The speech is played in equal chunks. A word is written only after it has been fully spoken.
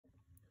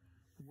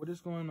What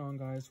is going on,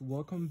 guys?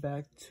 Welcome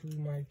back to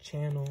my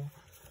channel.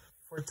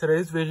 For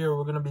today's video,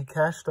 we're going to be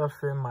cash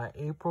stuffing my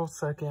April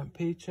 2nd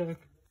paycheck.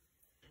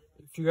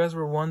 If you guys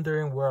were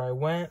wondering where I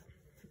went,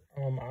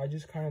 I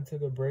just kind of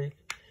took a break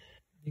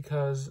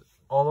because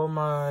all of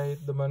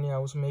the money I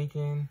was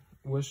making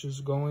was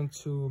just going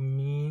to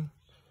me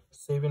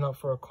saving up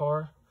for a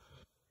car.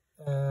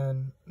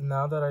 And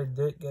now that I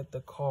did get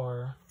the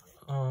car,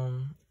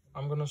 I'm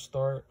going to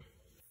start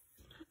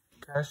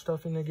cash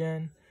stuffing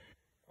again.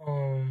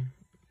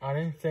 I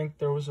didn't think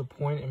there was a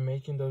point in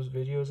making those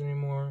videos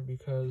anymore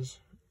because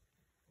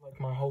like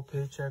my whole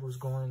paycheck was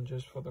going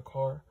just for the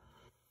car.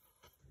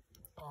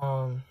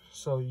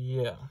 So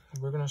yeah,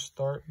 we're gonna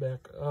start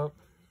back up.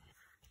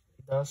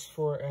 That's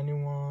for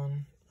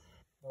anyone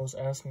that was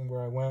asking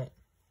where I went,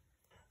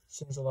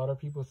 since a lot of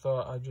people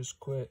thought I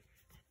just quit.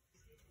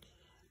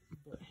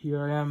 But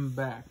here I am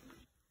back.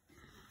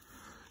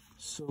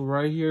 So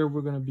right here,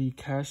 we're gonna be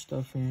cash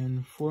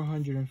stuffing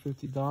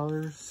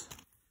 $450.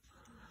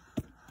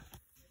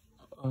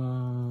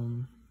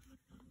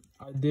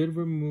 I did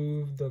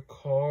remove the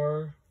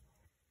car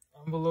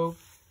envelope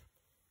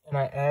and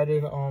I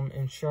added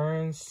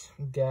insurance,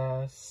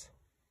 gas,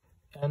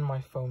 and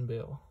my phone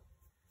bill.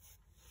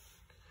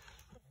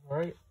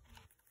 Alright.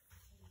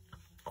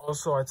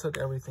 Also, I took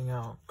everything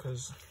out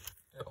because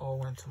it all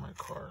went to my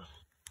car.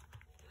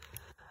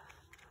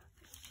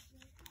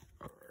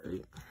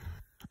 Alright.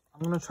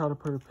 I'm gonna try to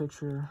put a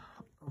picture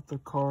of the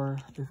car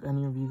if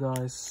any of you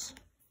guys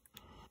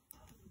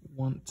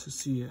want to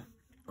see it.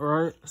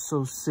 Alright,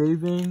 so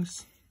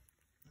savings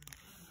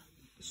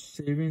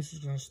is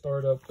gonna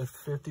start up with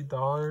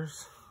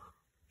 $50.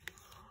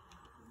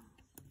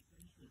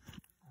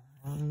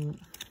 I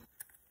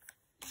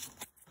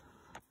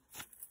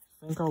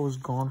think I was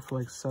gone for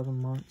like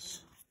 7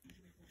 months,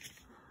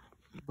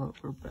 but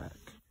we're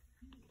back.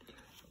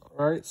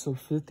 Alright, so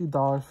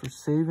 $50 for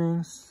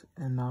savings,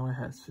 and now it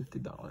has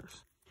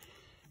 $50.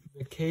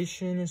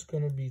 Vacation is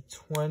gonna be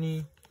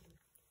 $20.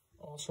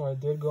 Also, I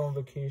did go on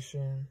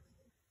vacation.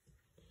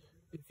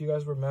 If you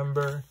guys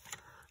remember,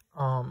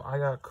 I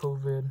got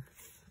COVID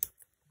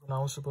when I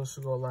was supposed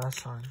to go last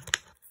time,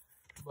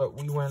 but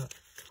we went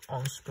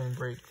on spring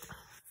break,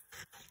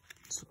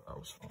 so that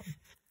was fun.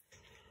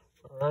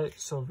 Alright,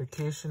 so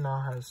vacation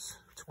now has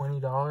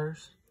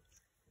 $20.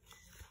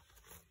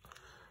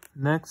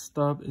 Next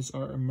up is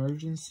our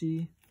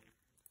emergency.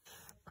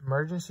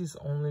 Emergency's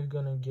only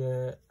gonna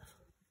get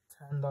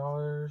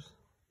 $10.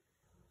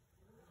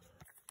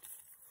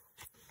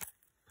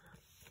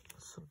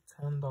 So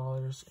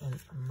 $10 in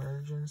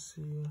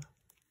emergency.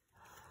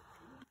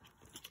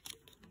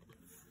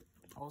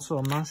 Also,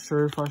 I'm not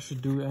sure if I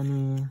should do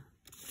any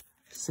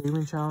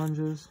saving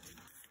challenges.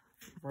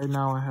 Right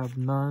now I have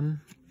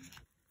none,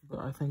 but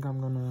I think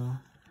I'm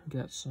gonna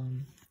get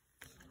some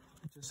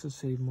just to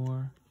save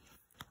more.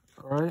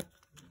 Alright,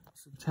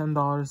 so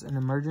 $10 in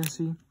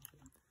emergency.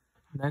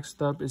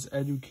 Next up is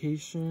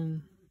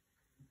education.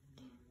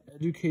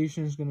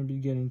 Education is gonna be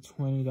getting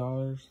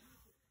 $20.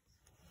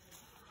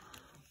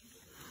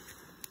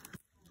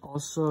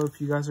 Also, if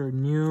you guys are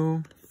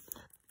new,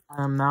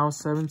 I am now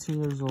 17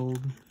 years old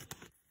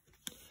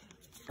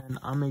and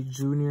I'm a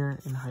junior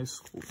in high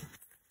school.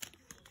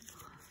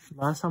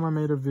 Last time I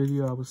made a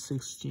video, I was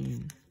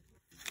 16.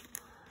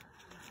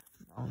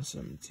 Now I'm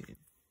 17.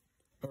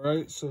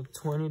 Alright, so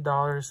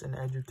 $20 in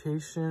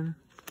education.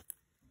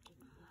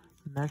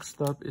 Next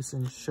up is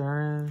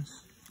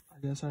insurance. I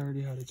guess I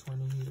already had a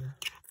 20 here.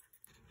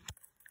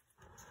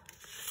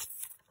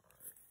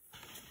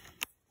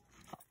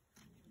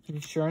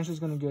 Insurance is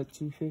gonna get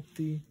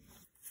 $250.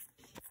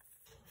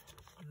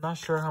 I'm not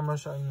sure how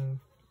much I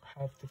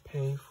have to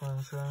pay for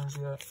insurance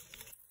yet,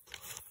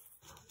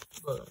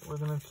 but we're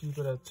gonna keep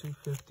it at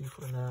 $250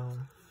 for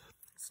now,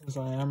 since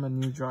I am a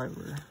new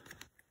driver.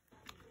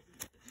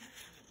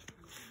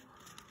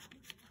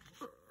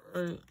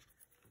 Alright,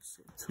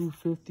 so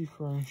 $250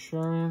 for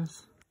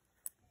insurance.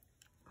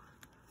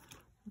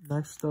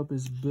 Next up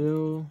is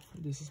bill.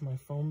 This is my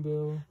phone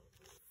bill.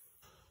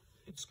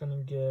 It's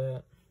gonna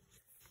get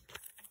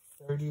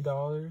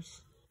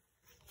 $30.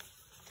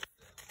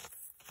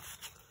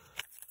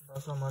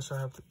 That's how much I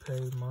have to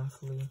pay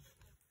monthly.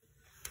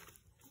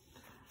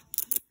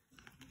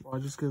 Well, I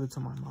just give it to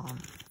my mom.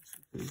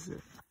 She pays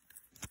it.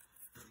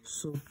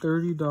 So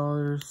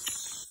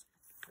 $30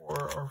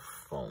 for our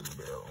phone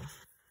bill.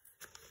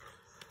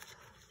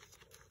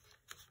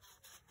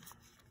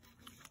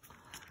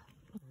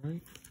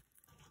 Alright.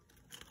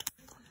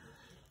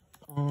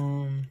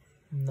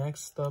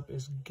 Next up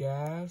is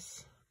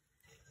gas.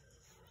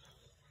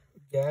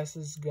 Gas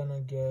is gonna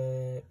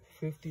get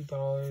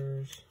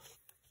 $50.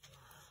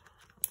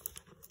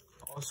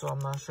 Also, I'm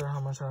not sure how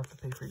much I have to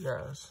pay for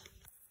gas,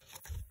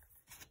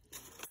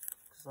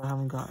 because I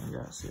haven't gotten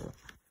gas yet.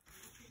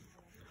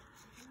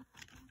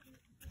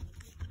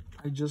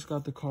 I just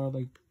got the car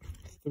like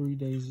 3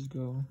 days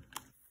ago.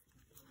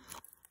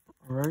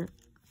 Alright,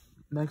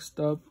 next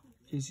up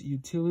is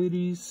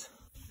utilities.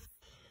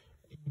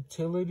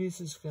 Utilities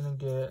is gonna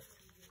get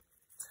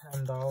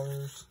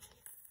 $10.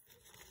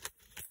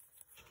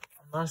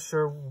 I'm not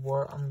sure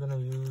what I'm gonna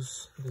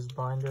use this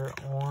binder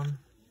on,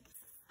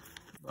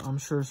 but I'm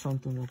sure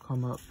something will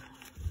come up.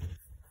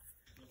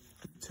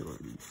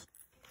 Utilities.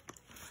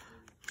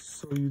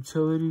 So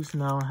utilities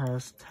now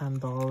has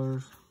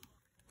 $10,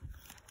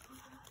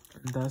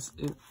 and that's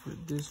it for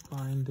this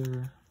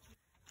binder.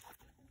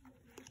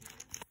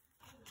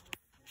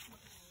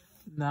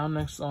 Now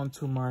next on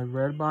to my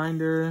red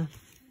binder.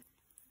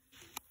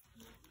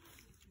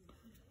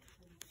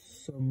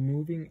 So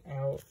moving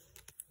out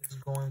is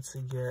going to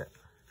get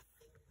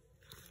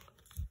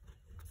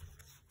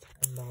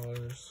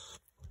 $10.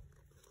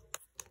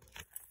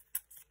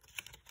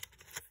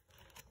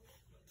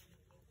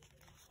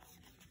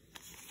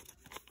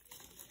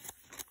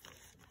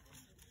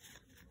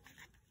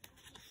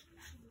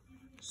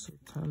 So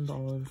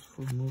 $10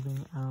 for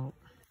moving out.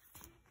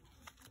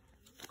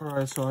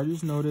 Alright, so I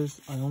just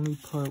noticed I only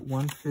put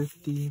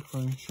 $150 for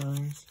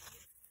insurance.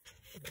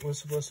 It was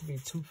supposed to be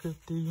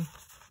 $250.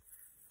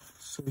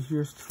 So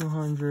here's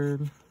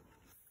 $200,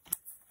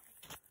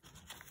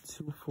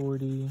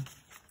 $240,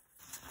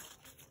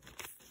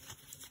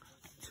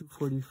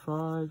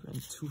 $245, and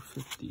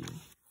 $250.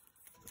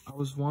 I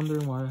was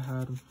wondering why I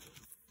had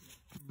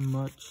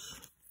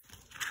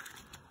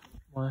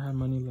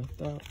money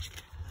left out.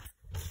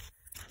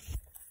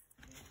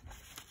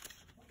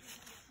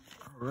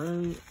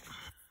 Alright,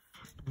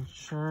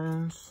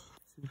 insurance,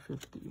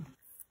 $250.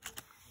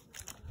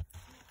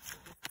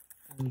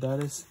 And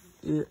that is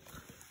it.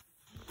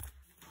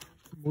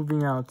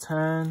 Moving out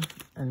 10,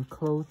 and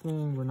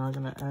clothing, we're not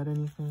gonna add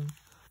anything.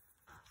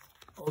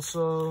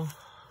 Also,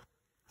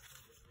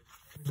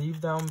 leave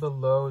down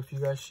below if you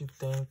guys should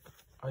think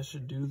I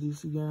should do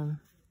these again.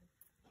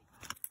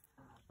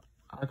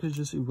 I could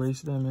just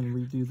erase them and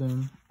redo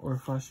them, or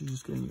if I should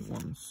just get new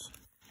ones.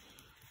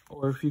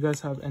 Or if you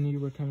guys have any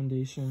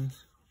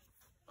recommendations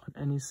on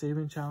any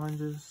saving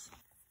challenges.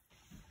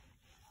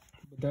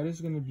 But that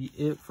is gonna be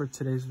it for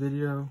today's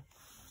video.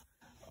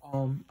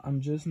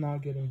 I'm just now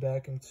getting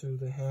back into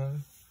the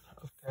hang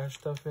of cash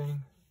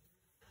stuffing,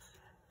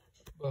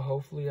 but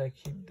hopefully I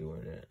keep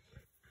doing it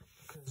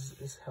because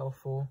it's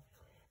helpful.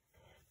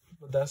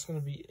 But that's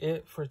gonna be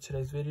it for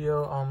today's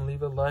video.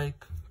 Leave a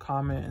like,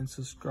 comment, and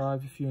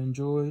subscribe if you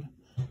enjoyed,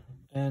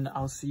 and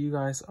I'll see you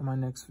guys on my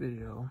next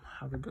video.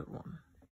 Have a good one.